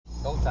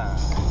time.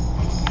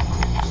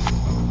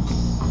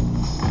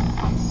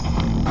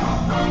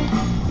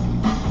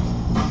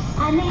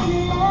 I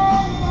need love.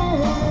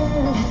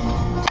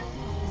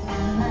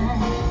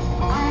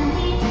 I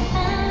need to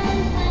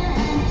find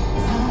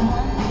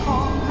someone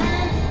for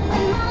mine.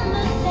 When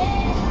mama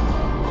said,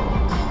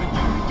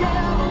 get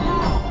out of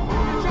love,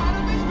 you're trying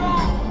to be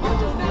strong, but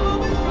you'll never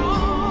be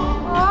strong.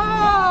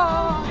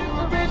 Oh, you're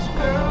a rich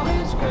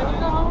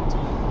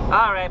girl.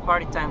 All right,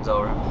 party time's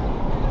over.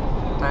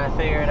 Time to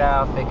figure it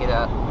out, pick it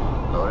up,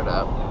 load it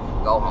up,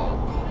 go home.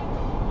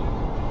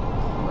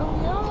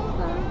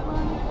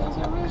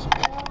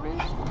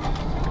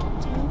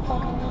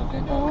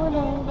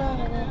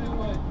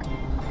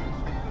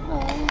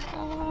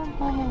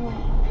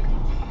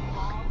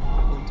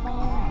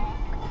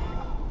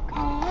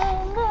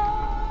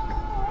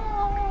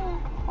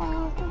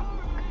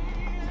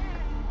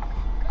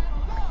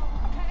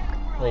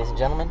 Ladies and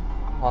gentlemen,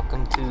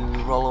 welcome to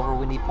Rollover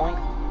Windy Point,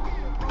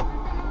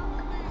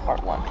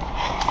 part 1.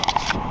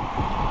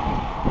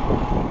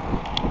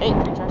 Hey,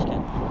 free trash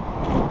can.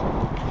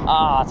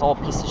 Ah, it's all a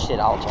piece of shit,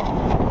 I'll check.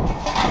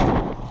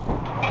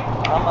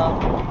 Come on.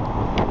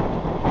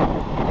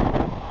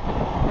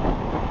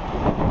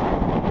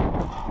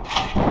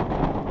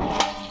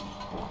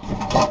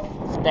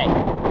 Stay.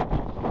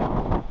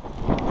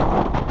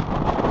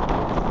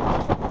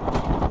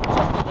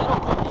 Just a little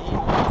bit.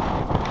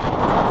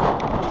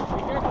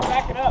 Be careful,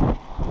 back it up.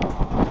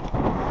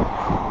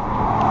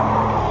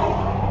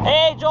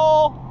 Hey,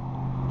 Joel.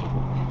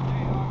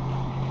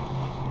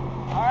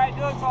 All right,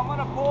 dude, so I'm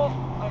gonna pull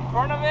in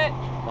front of it.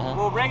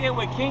 We'll ring it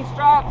with king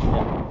straps.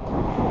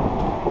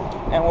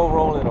 And we'll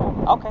roll it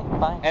over. Okay,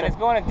 fine. And it's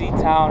going to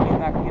D-Town. He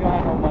don't have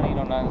no money,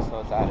 no nothing, so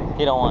it's out of here.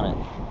 He don't want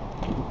it.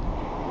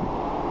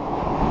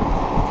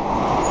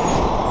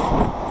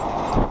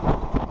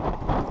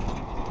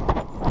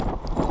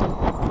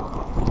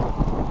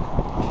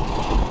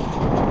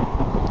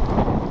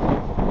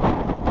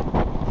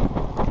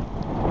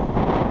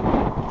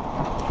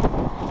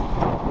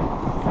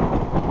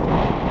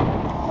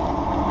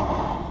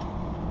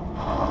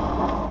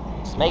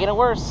 Just making it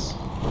worse.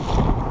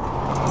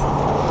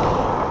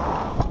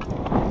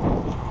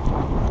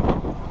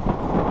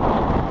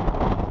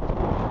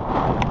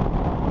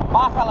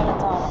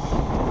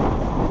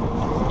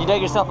 You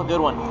dug yourself a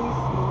good one.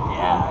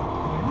 Yeah.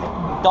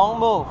 Don't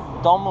move.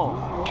 Don't move.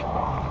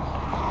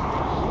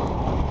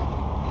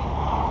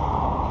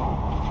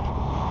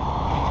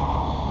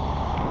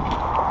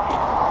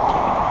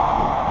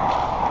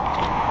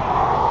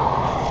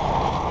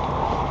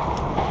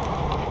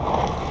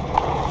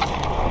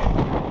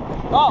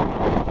 Go.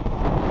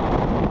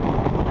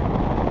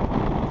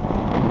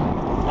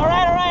 All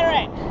right, all right, all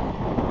right.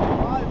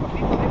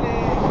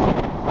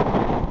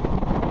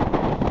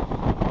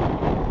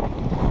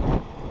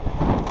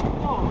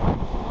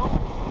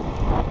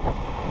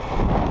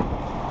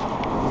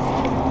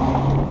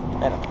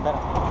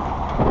 Better.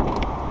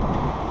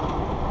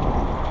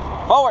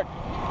 Forward.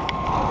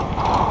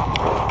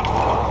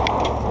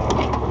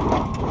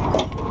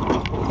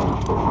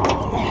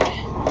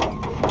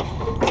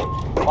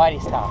 Why'd he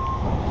stop?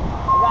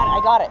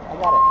 I got it.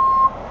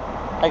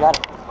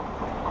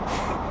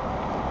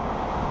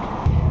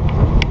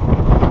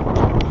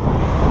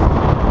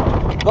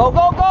 Go,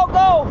 go, go,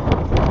 go!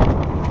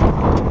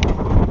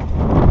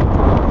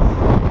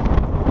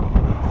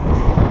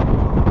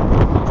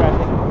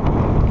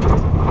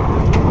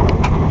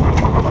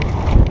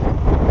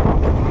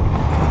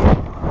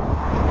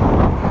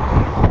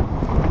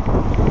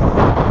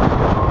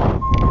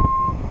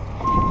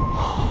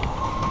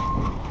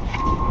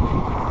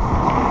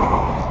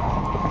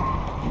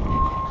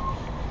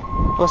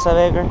 What's up,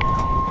 Edgar?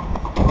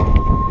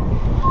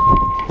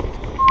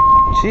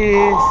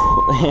 Cheers.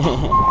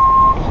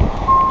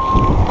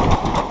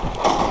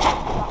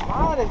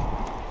 Madre,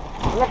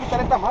 voy a quitar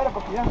esta madre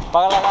porque ya.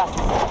 Paga el gas.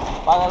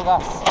 Paga el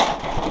gas.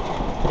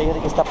 Fíjate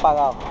que está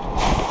apagado.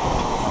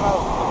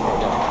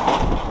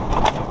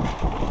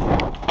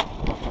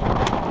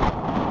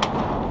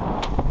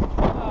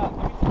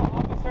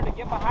 Officer to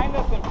get behind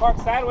us and park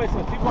sideways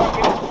so people aren't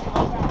getting.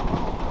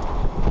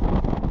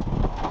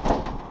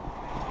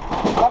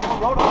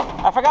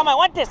 I forgot my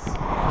guantes.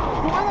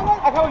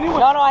 I got a new one.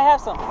 No, I have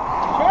some. Sure,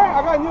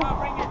 I got a new one.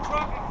 Bring your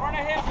truck in front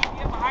of him so you can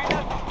get behind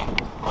us.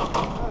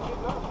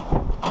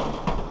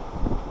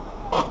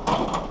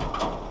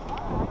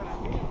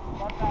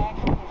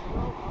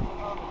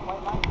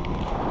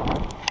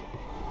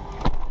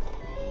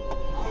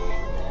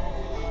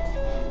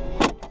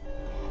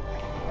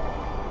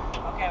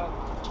 Okay,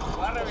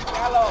 voy a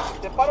revisarlo.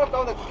 ¿Te paro hasta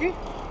donde aquí?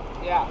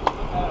 Yeah.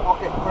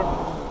 Okay,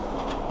 perfect.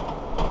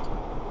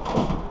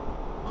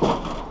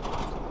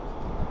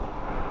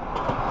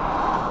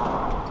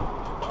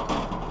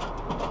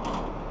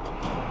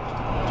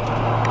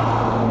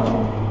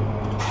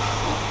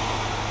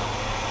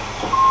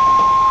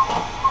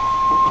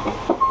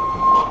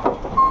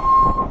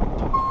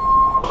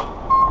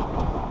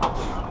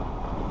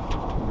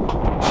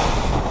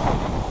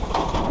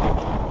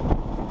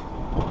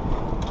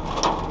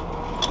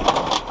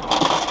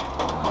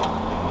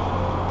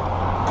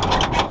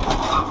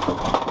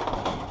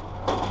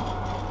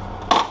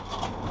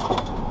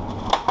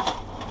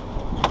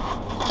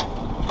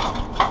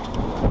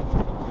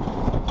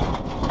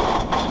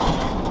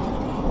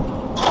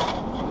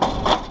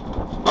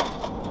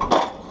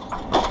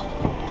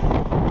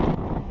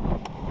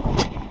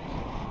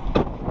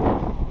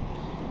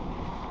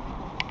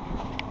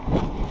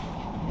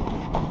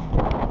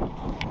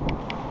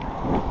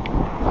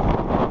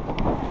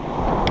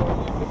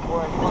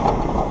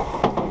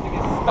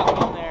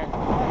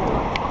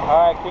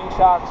 king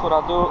shocks, what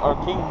I'll do, or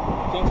king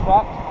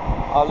straps.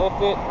 I'll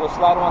lift it, we'll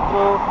slide one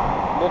through,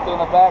 lift it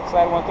in the back,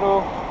 slide one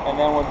through, and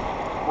then we'll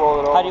roll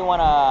it over. How do you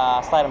want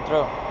to slide them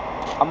through?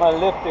 I'm gonna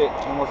lift it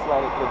and we'll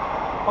slide it through.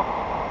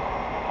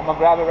 I'm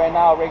gonna grab it right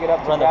now, rig it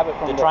up to grab it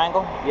from the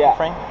triangle? Yeah.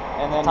 Frame?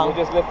 And then Tongue? we'll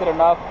just lift it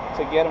enough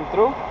to get them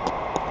through,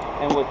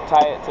 and we'll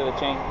tie it to the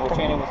chain. We'll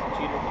chain it with some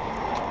cheaters.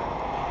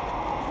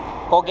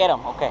 Go get them,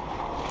 okay.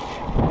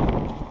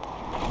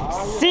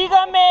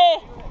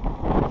 Sígame!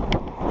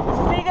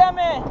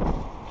 Sígame!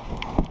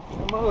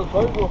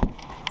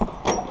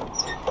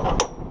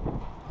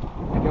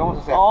 ¿Qué vamos a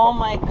hacer? Oh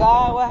my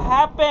God, what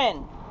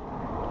happened?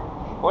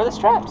 Where are the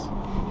straps?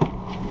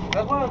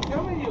 That's what I'm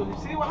telling you. You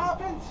see what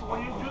happens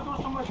when you do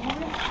so much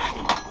moving?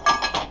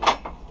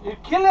 You're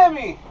killing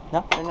me.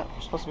 No, they're not.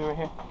 They're supposed to be right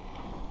here.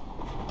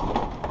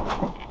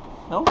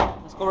 No?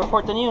 Let's go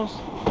report the news.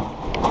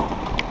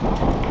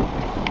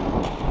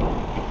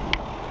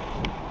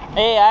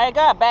 Hey, I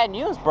got bad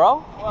news,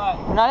 bro. What?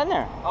 They're not in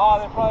there. Oh,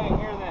 they're probably in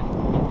here then.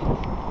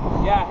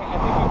 Yeah, I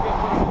think we could put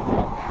them in.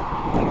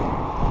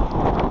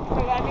 So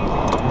that means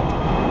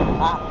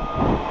Ah,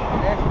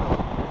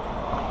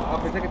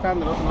 pensé que estaban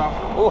del otro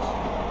lado. Oof.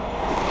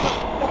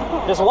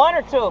 Just one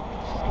or two?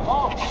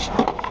 oh.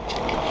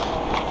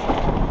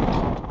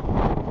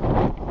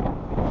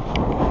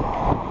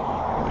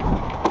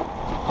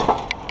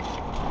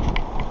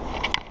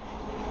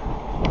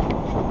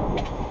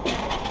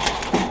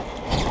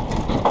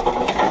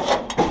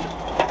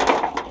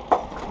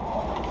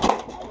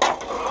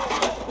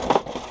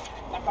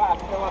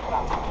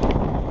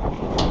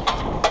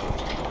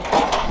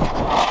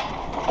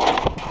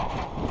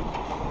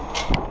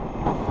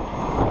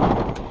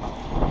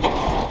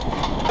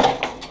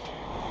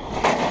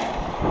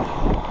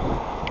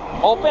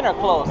 Open or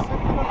close?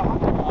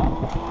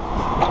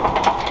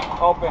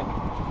 Open.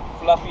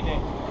 Fluffy day.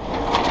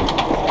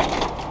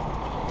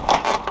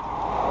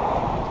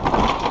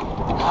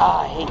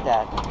 Ah, I hate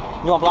that.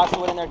 You want blocks of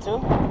wood in there too?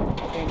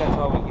 I think that's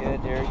all we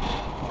get, Derek.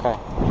 Okay.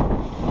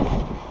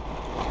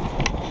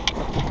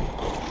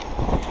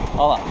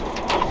 Hold on.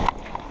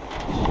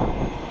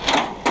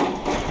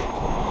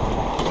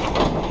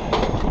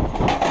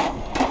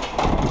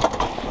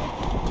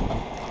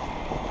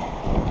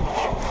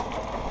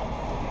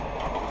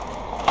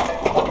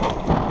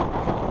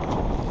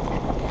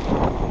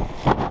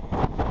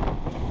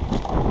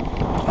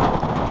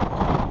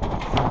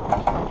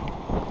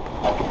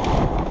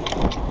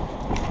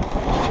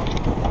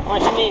 How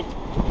much you need?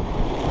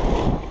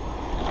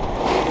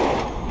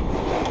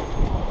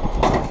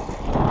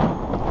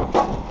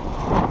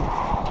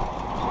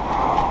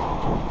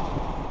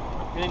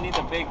 Really need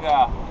the big,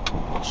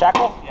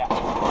 Shackle? yeah.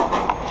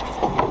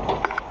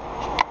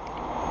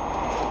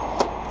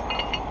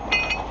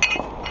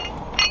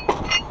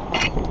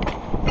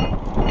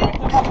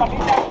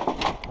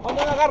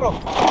 ¿Dónde lo agarro?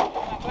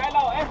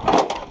 Tráelo,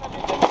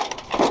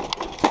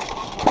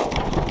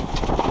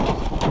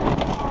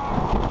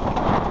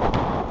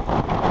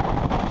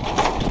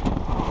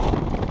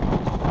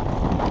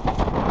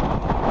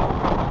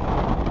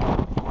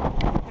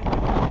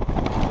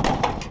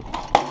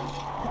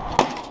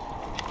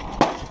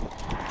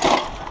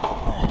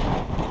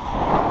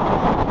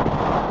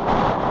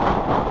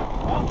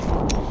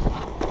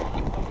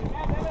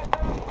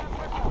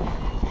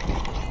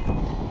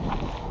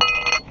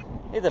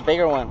 Need the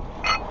bigger one.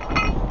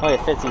 Oh,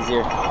 it fits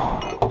easier.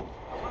 I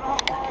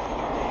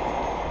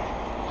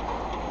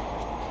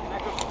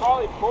could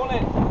probably pull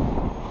it.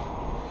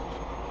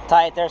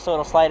 Tie it there so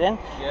it'll slide in.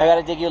 Yeah. I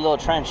gotta dig you a little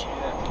trench.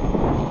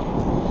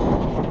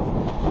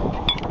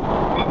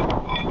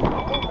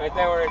 Right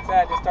there where it's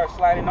at, just start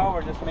sliding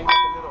over, just make it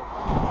a little. You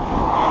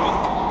know what I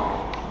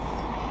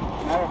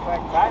mean? Matter of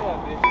fact, tie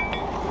that bitch.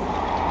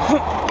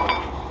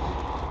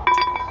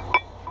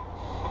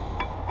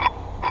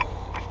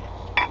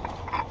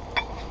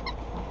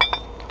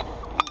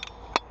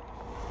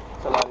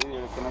 It's a lot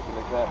easier to connect it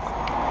like that.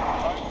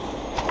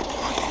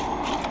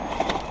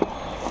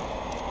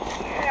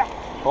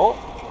 Oh,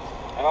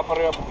 Ahí va para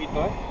arriba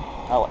poquito,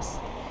 aguas.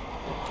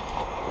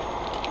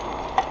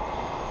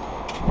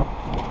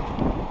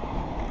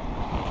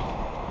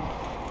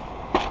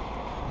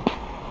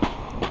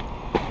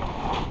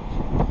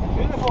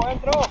 Beautiful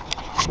intro.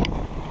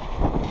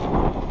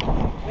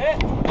 It?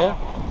 Yeah.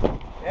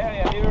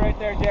 Yeah, leave it right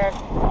there, Jared.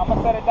 I'm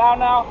gonna set it down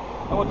now,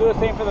 and we'll do the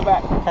same for the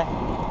back. Okay.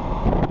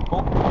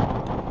 Cool.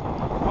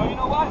 Oh, you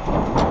know what?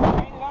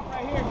 Bring it up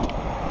right here.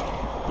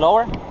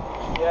 Lower?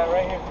 Yeah,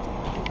 right here.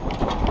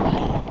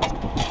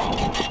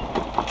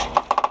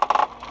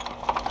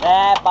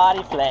 That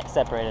body flat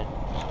separated.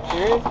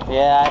 Serious?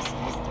 Yeah, it's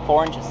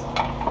 4 inches.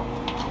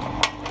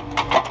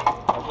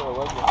 That's what it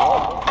was before.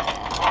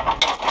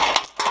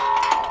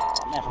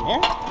 Man, from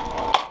here?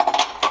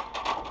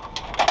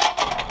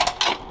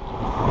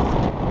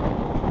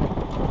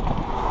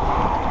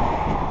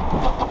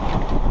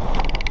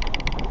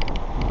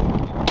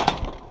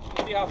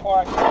 See how far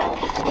I can go.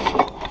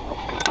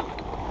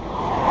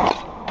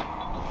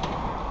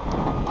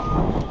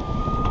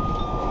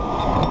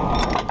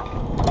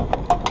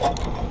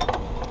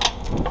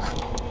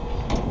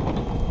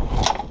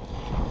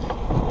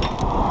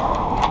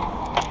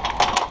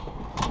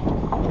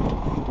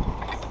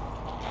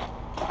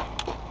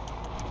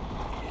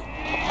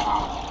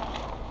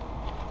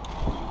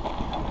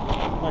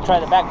 try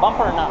the back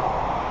bumper or not?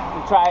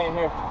 We'll try it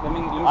here. Let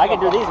me I can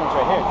do these ones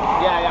right here.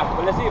 Yeah,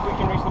 but let's see if we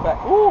can reach the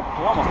back. Ooh,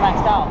 you're almost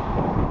maxed out.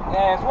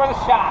 Yeah, it's worth a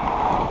shot.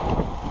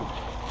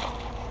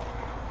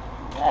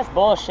 That's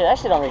bullshit. That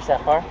shit don't reach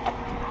that far.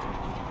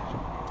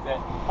 Good.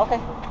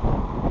 Okay.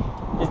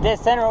 It's dead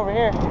center over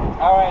here.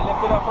 All right,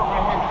 lift it up from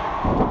right here.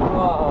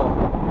 Whoa.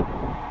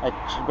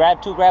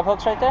 Grab 2 grab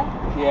hooks right there.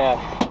 Yeah.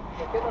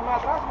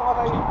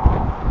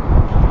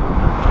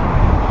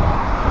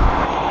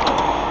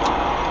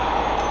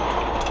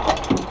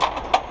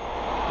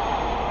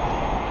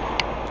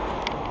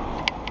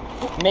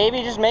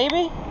 Maybe, just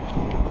maybe?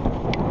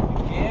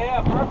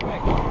 Yeah,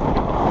 perfect.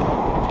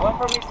 One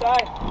from each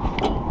side.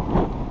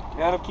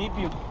 That'll keep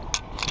you.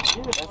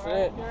 That's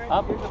it.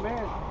 Up. All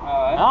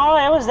right. No,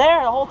 it was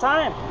there the whole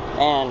time.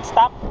 And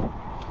stop.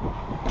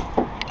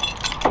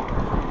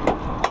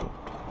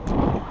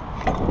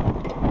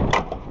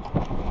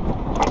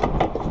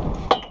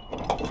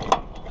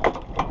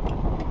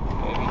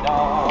 Baby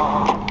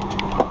dog.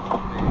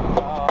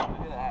 Oh,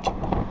 look at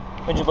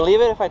that. Would you believe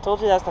it if I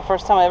told you that's the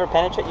first time I ever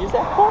used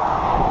that before?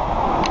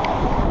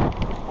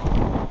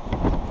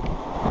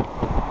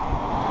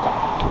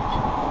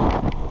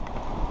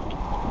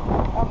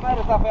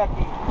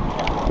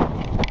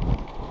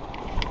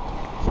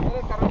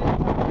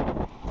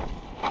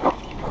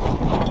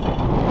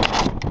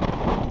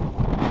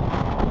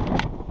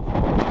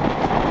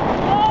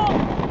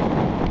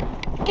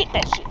 Get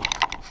that shit.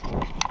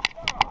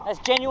 That's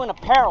genuine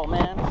apparel,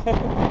 man. I'm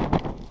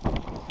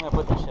gonna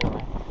put this shit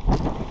away.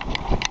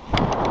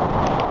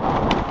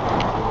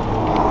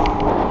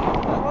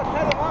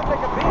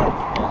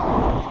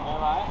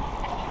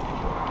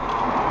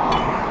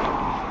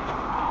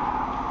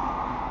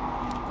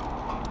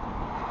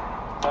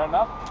 Is that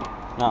enough?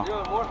 No. Do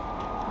it more.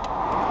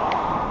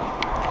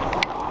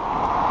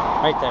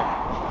 Right there.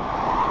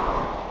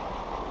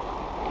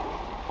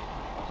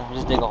 Okay,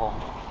 just dig a hole.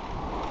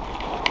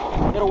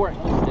 It'll work.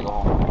 Just dig a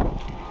hole.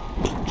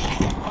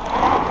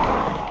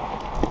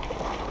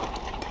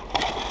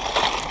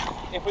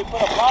 If we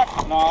put a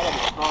block, no, it'll be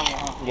stronger,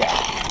 huh? Yeah.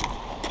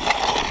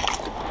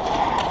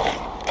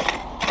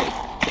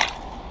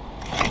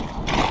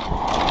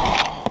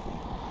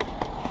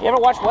 You ever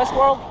watch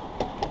Westworld?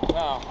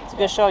 No. It's a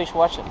good show. You should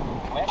watch it.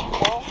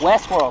 Westworld?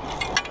 Westworld.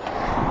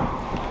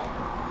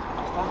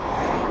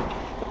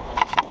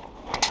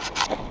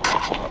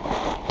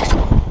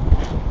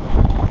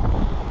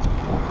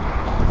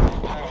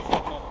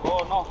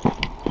 Oh, no.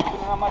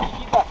 Una más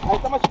chiquita. Ahí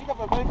está más chiquita,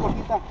 pero muy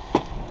cortita.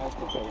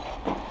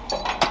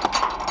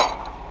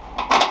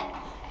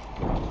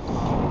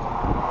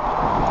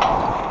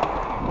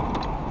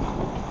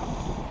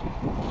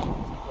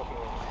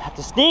 Have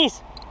to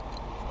sneeze.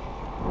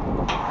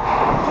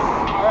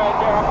 Alright,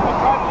 there. I'm going to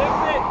try to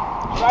lift it.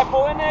 Try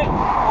pulling it.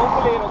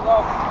 Hopefully it'll go.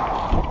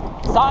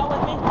 Saw it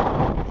with me?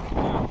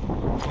 Yeah.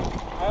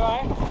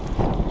 Alright.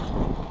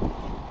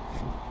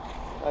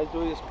 I do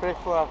this spray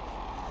for a...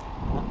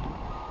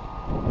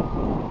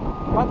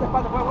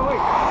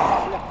 Wait.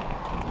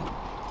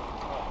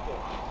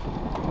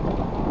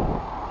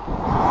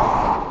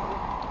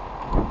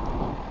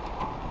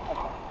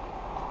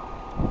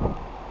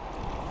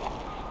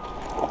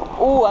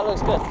 Ooh, that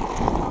looks good.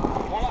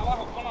 Pon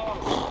abajo.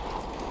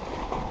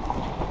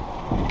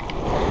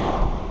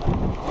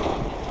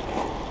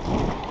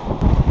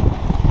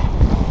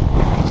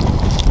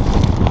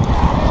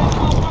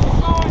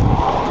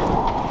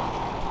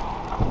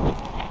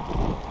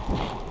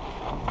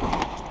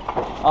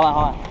 Hold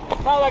on.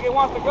 Sounds like it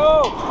wants to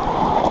go.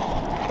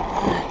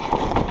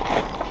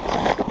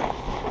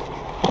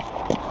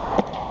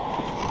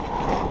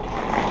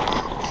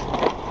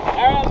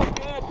 Alright, looks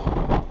good.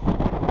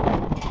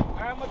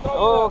 Alright, I'm gonna throw you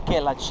Oh, que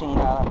la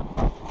chingada.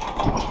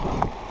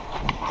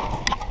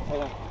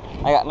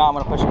 No, I'm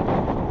gonna push it.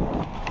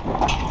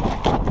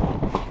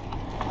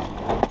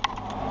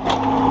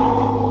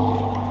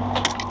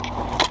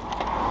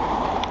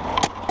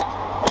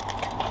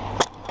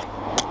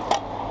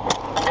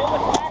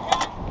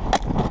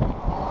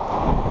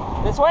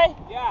 This way?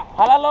 Yeah.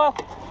 Jálalo.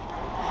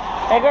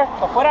 Edgar,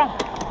 para afuera.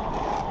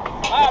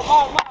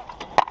 Más.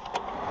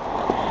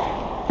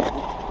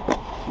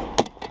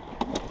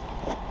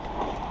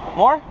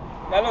 More?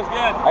 That looks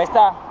good. Ahí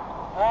está.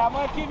 Alright, I'm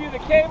gonna give you the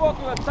cable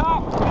to the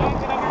top and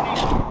get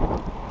underneath.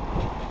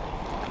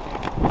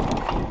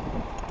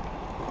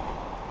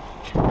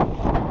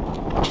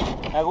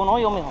 ¿Algún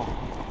hoyo, mijo?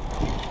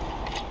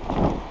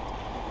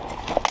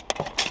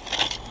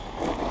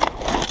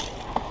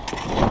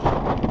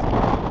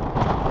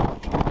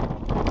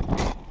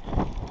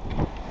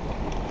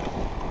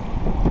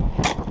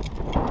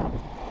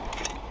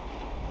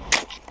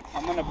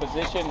 I'm gonna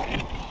position the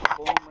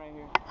boom right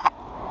here.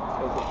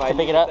 If I To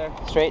pick leave it up there.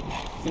 straight.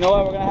 You know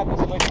what? We're gonna have to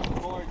switch the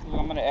board.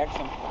 I'm gonna X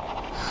them.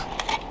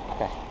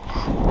 Okay.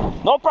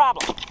 No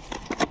problem.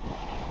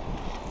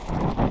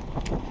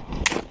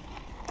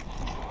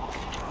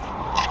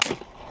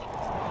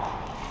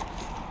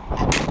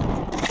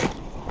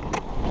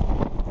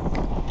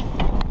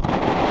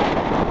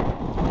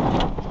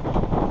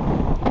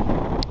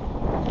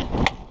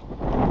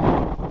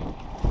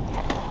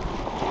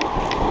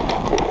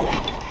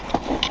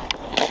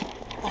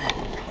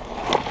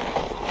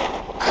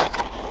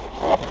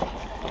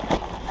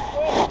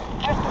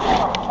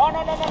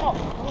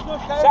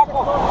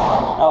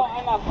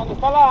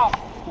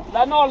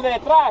 no, el de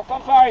detrás.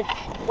 I'm sorry.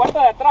 Puerta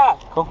de atrás.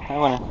 Cool. I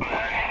want to.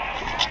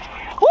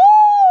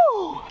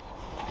 Woo!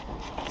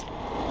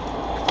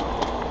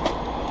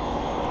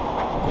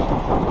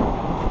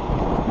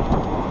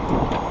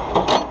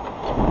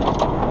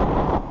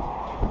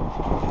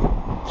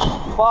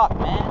 Fuck,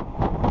 man.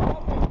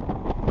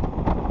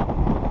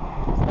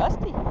 It's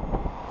dusty.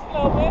 A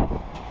little bit.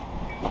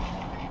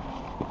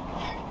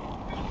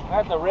 I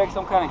have to rig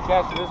some kind of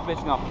catch, so this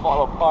bitch gonna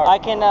fall apart. I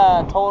can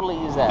totally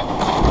use that.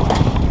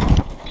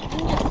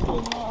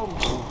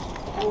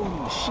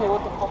 Holy shit,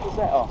 what the fuck is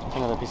that? Oh,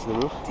 Another piece of the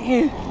roof.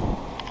 dude.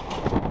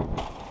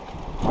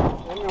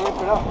 Let me rip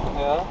it up.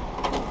 Yeah.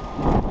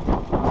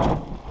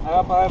 Ahí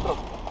va para adentro.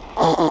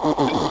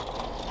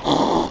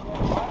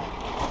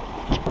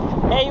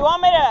 Hey, you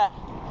want me to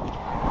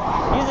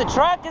use the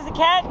truck as a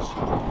catch?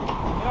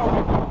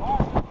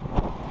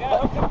 Yeah,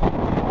 hook up.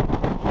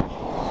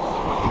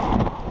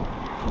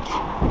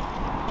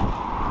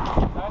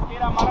 ¿Sabes qué?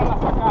 Amárrala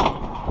hasta acá.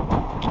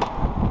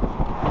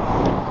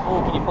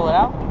 Oh, can you pull it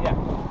out? Yeah.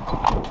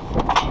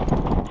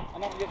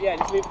 Yeah,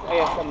 just leave. Oh,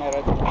 yeah, something there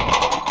right there.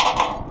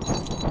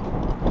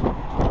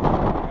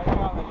 Right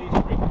there on the leash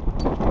free.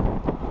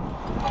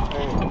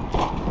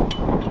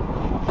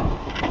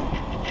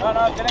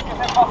 No, tiene que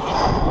ser fácil.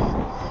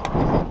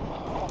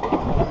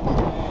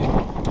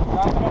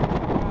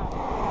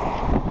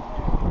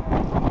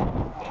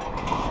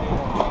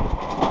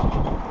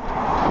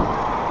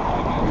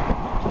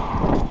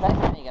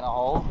 That ain't gonna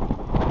hold.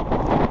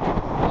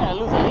 You're gonna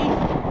lose a leaf.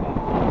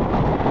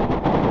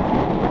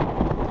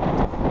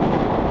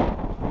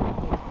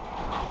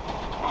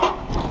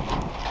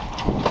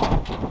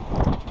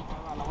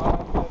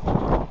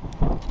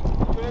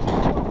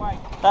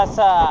 That's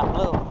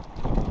blue.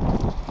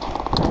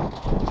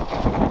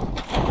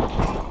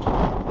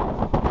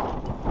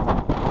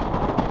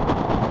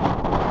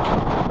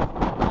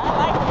 I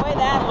like the way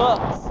that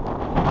looks.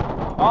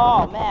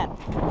 Oh man.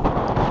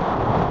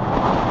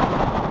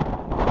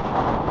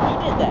 You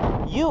did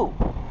that. You.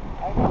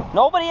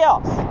 Nobody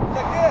else.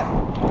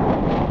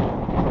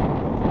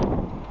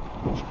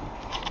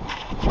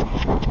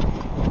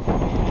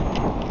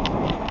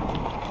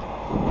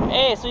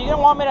 Hey, so you're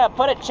gonna want me to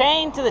put a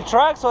chain to the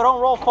truck so it don't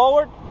roll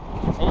forward?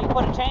 And you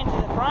put a chain to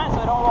the front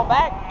so it don't roll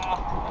back?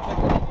 That's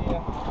a good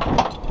idea.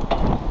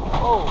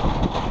 Oh.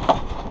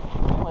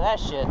 Look at that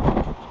shit.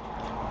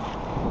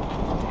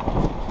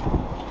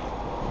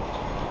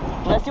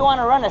 Unless you want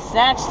to run a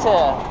snatch to...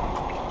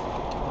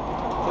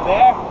 To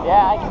there?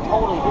 Yeah, I can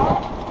totally do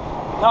that.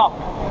 No.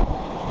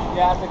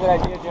 Yeah, that's a good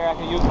idea, Jerry. I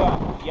can use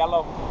the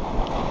yellow.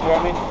 You know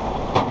what I mean?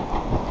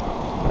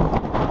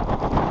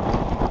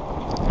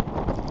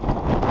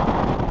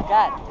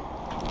 God,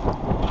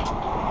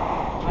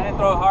 I didn't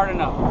throw it hard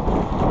enough.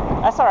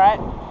 that's all right.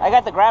 I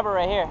got the grabber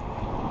right here.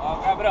 I'll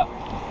grab it up.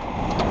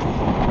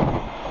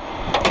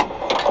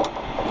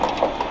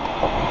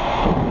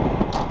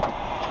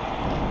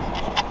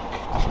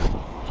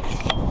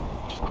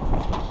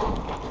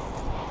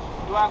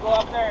 You want to go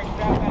up there and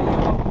grab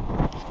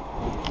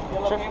that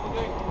yellow Sure. cable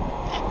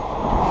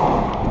joint?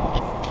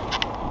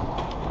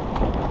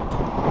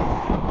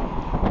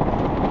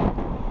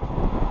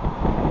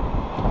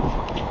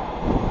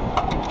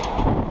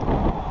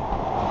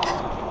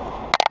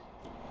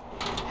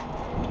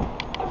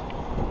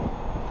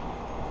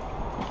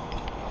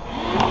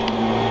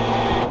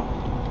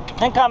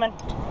 Incoming.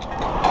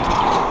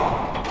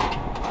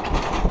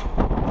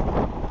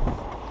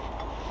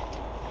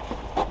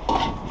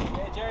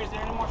 Hey, Jerry, is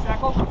there any more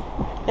shackles?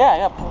 Yeah, I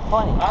got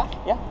plenty. Huh?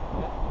 Yeah.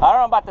 I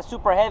don't know about the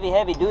super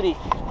heavy duty.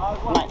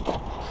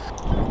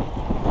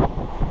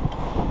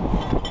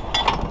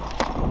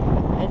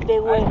 Este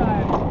güey.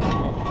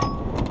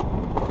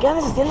 ¿Qué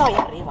andas haciendo ahí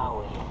arriba,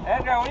 güey?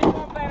 Edgar, what are you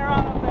doing playing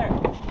around up there?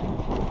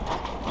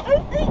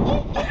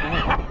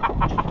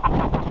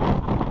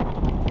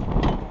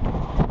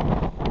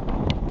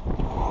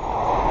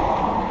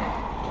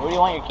 Where do you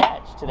want your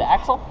catch? To the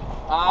axle?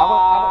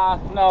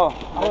 No.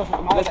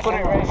 Let's put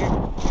it right here.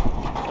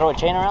 Throw a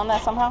chain around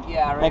that somehow?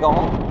 Yeah, right Make a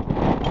here. hole?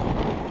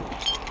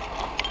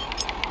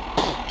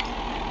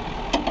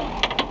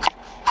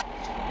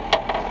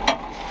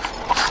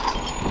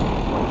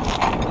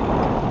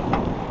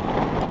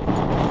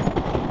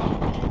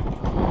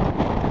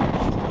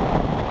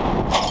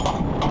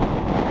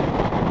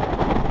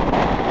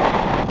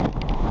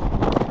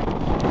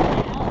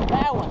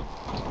 That one.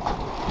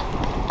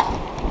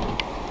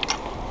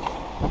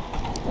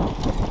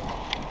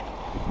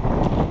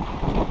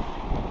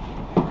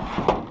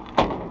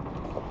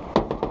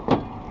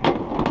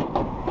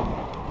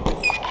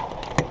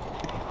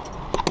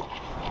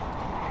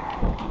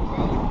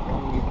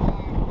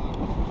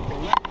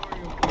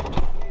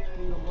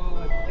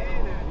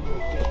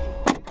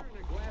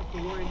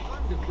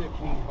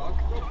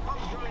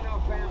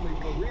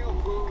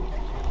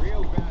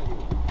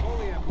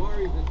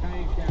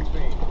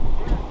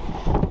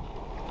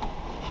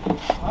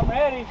 I'm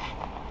ready.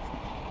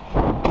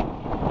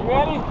 You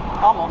ready?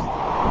 Almost.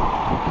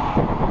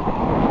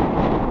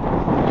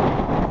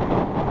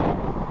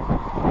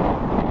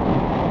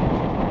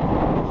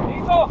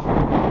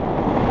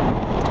 Listo.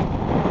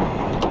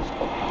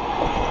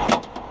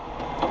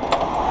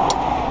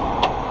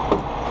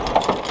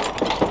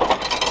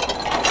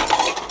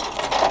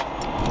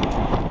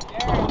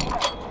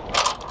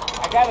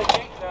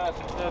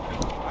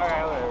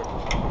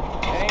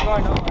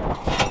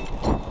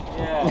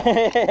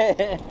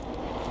 Ready?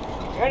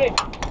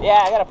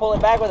 Yeah, I gotta pull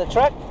it back with a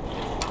truck.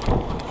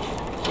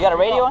 You got a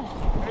radio on?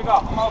 Here we go.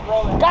 I'm gonna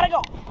roll it. Gotta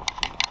go.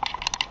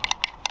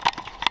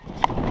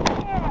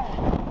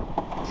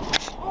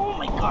 Oh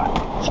my God.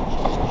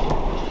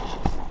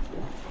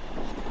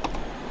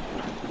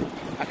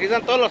 Aquí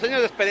están todos los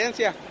años de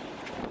experiencia.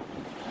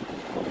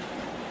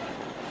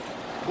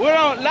 We're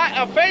on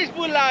a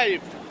Facebook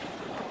Live.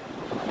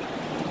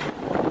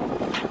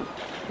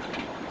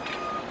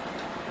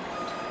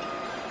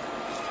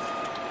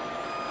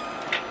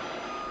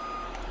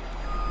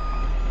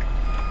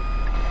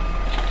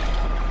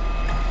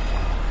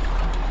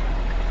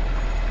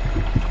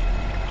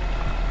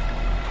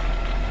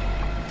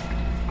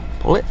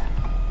 Pull it.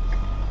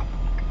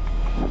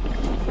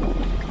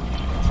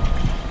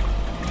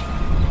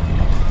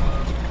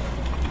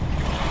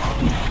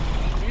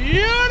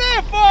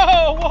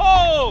 Beautiful!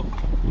 Whoa!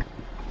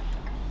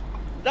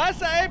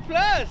 That's an A+.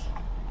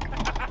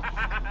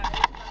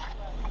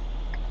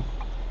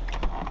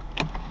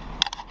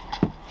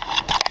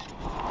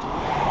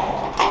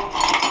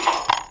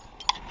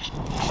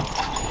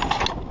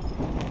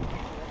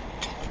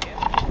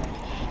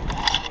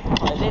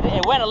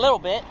 It went a little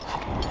bit.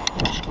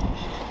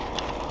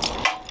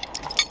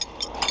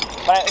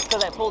 But it's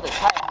because I pulled it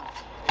tight.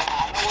 No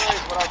worries.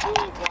 What I'll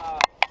do is,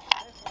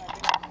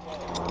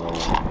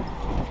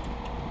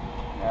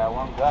 yeah,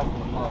 one gust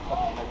and the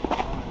motherfucker.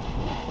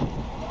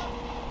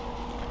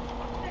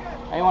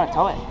 How you want to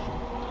tow it?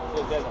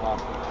 It doesn't have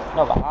to.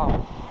 No, but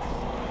how?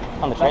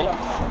 On the trailer?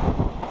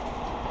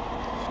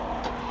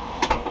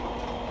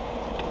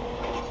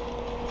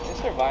 It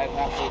survived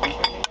halfway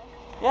decently.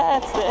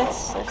 Yeah,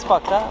 it's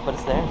fucked up, but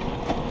it's there.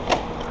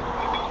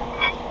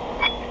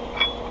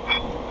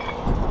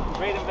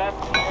 Great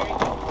investment, Mary.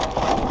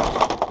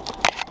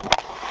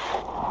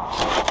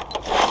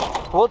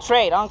 We'll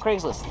trade on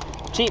Craigslist.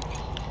 Cheap.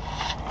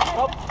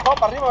 Todo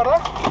para arriba,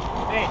 ¿verdad?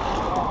 Sí.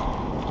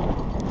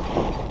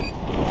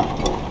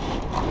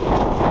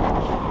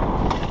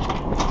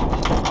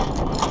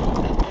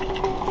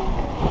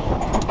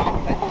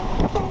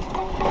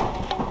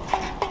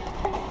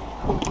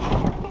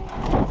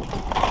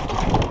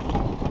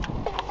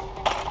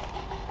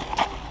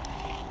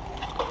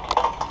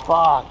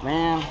 Fuck,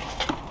 man.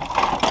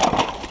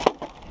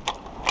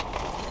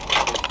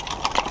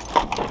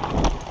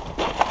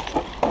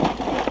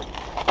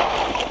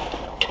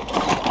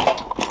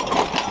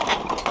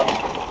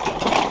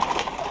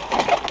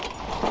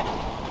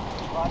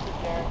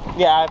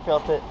 Yeah, I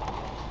felt it.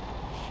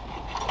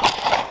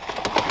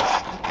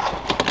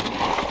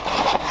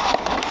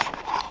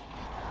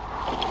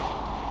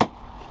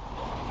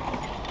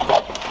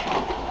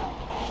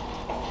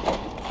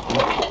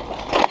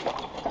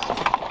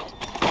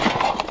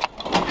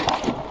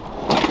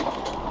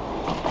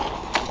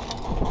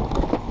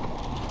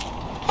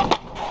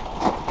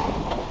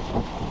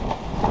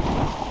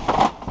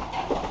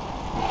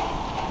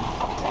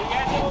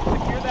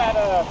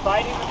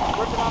 Siding that's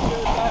working off the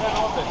other side. I don't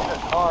know if it's a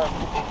car.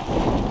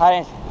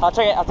 I'll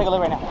check it. I'll take a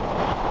look right now.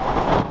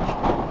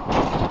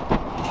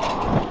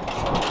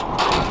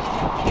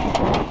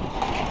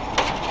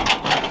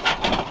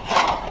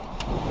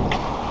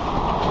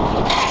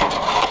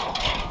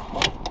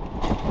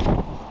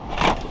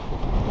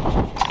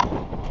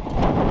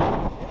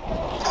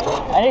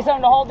 I need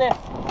something to hold this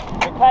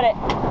to cut it.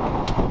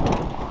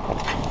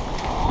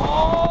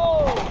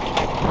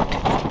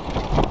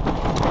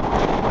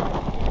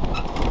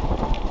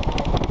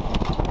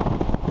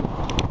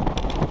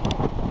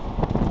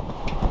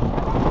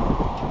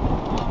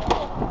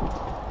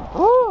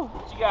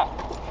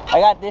 I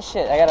got this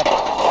shit. I gotta.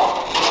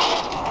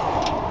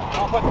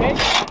 Want to put tape?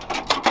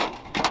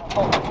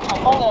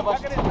 I'm holding it, but.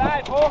 Tuck it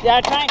inside, fool. Yeah,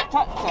 I'm trying to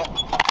tuck it.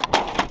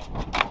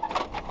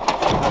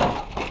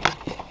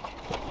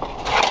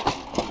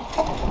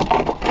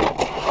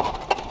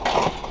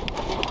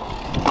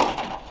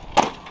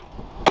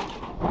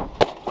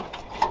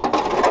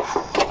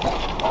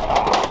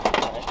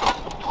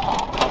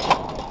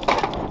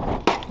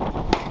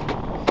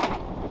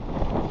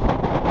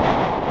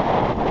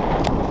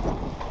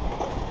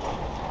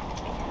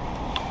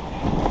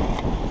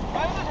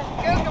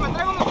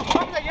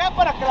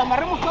 Para que la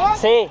amarremos todas.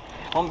 Sí,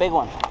 un big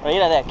one. Pero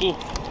mira de aquí,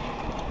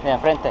 de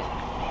enfrente.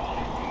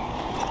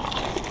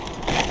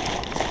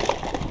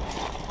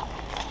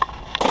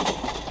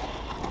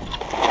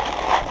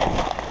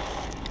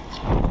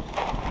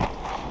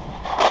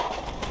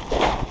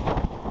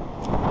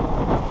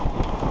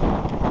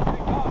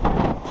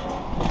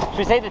 Should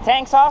we take the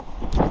tanks off?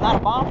 It's not a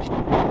bomb.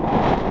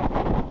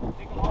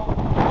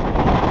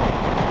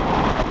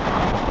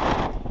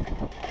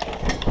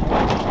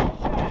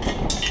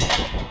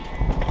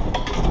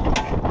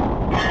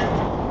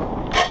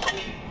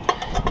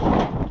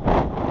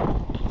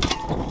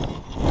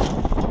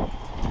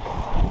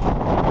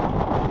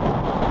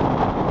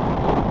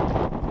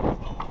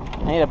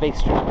 I need a big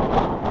strip.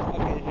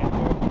 Okay, here.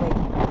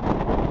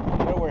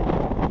 Where?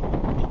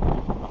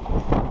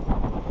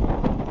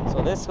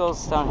 So this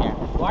goes down here.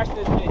 Watch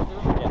this bitch, dude.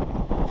 Yeah.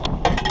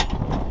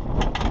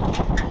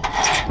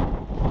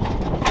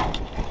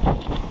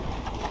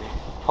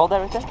 Hold that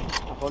right there.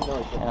 Hold that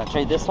right there. And I'll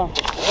trade this one.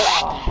 Here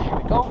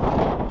we go.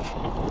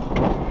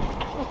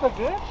 That's not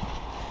good.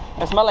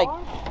 It smells like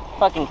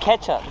fucking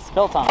ketchup. It's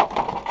spilt on it.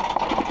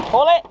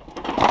 Hold it.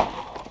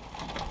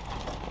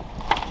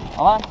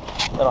 Hold on.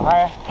 A little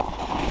higher.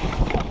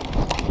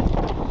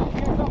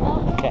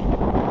 Okay.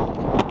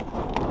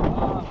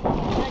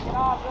 Take it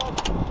off, look.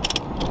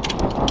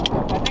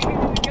 I think you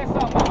need to get some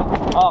out.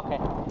 Oh, okay.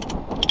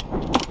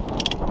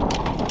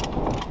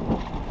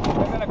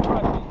 They're gonna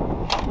crush it.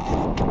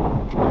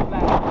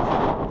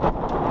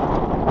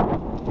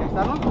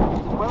 ¿Está no?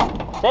 ¿Se puede?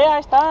 Sí, ahí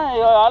está.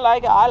 I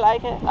like it. I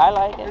like it. I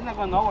like It's it. not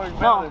going nowhere. It's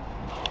No. better.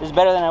 It's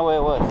better than the way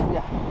it was.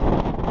 Yeah.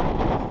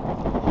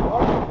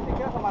 Ahora, si te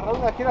quieres amarrar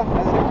una aquí a la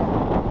derecha.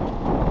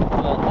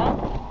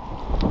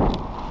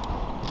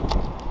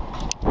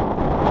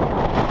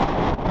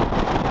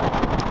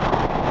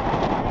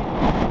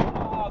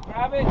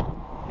 Grab it,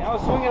 and I'll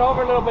swing it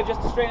over a little bit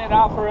just to straighten it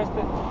out for us.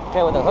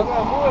 Okay, with the We're hook.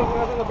 gonna move it.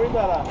 We're gonna bring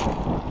that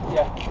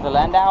Yeah. The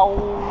Landol.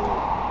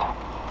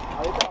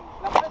 ahorita.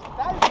 La puedes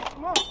quitar,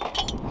 come on.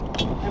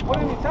 And put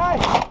it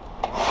inside.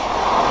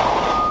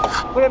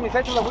 Put it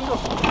inside to the window.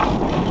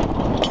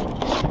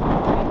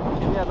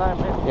 Yeah, not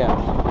in bed. Yeah.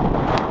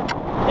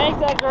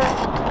 Thanks, Edgar.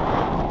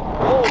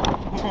 Oh.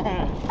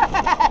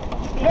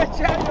 Good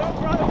job, your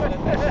brother.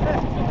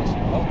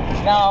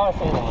 No, I want to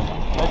say that one.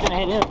 I was gonna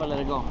hit it if I let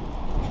it go.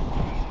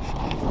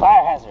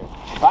 Fire hazard.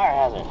 Fire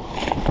hazard.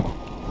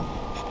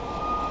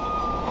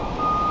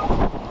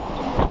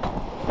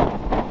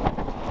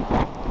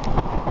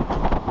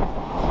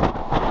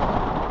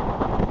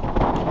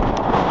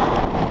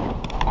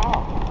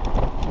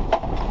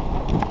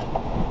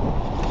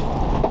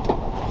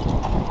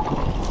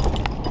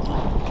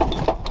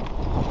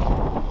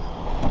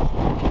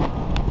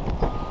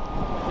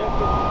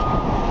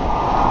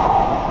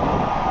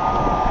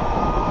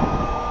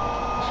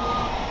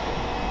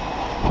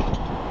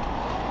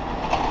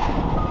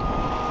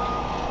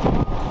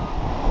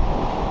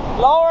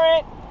 Lower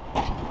it.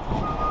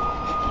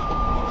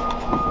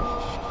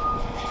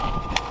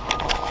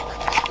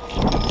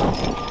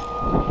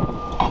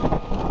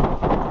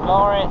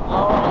 Lower it,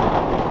 lower it.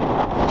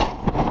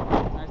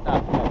 Nice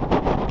stop.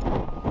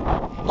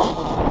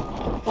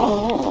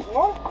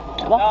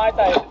 No, I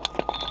thought it.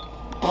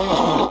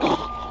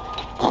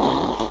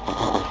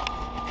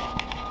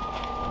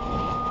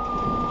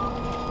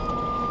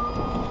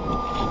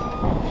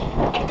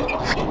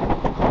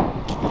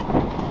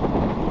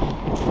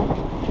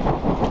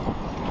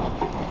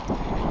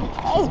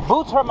 These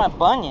boots hurt my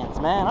bunions,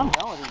 man. I'm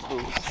done with these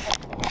boots.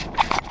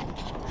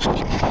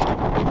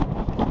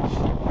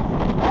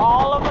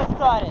 All of a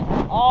sudden, it's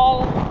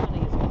gonna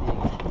dig.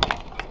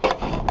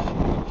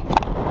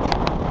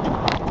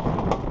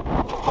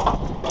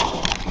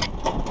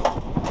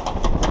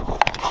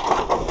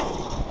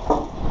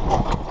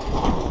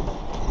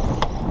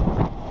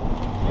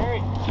 Jerry,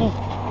 do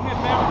me a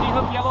favor, can you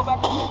hook yellow back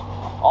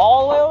up?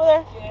 All the way over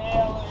there?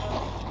 Yeah, look.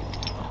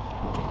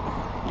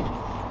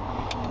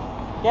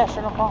 Yeah,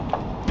 sure, no problem.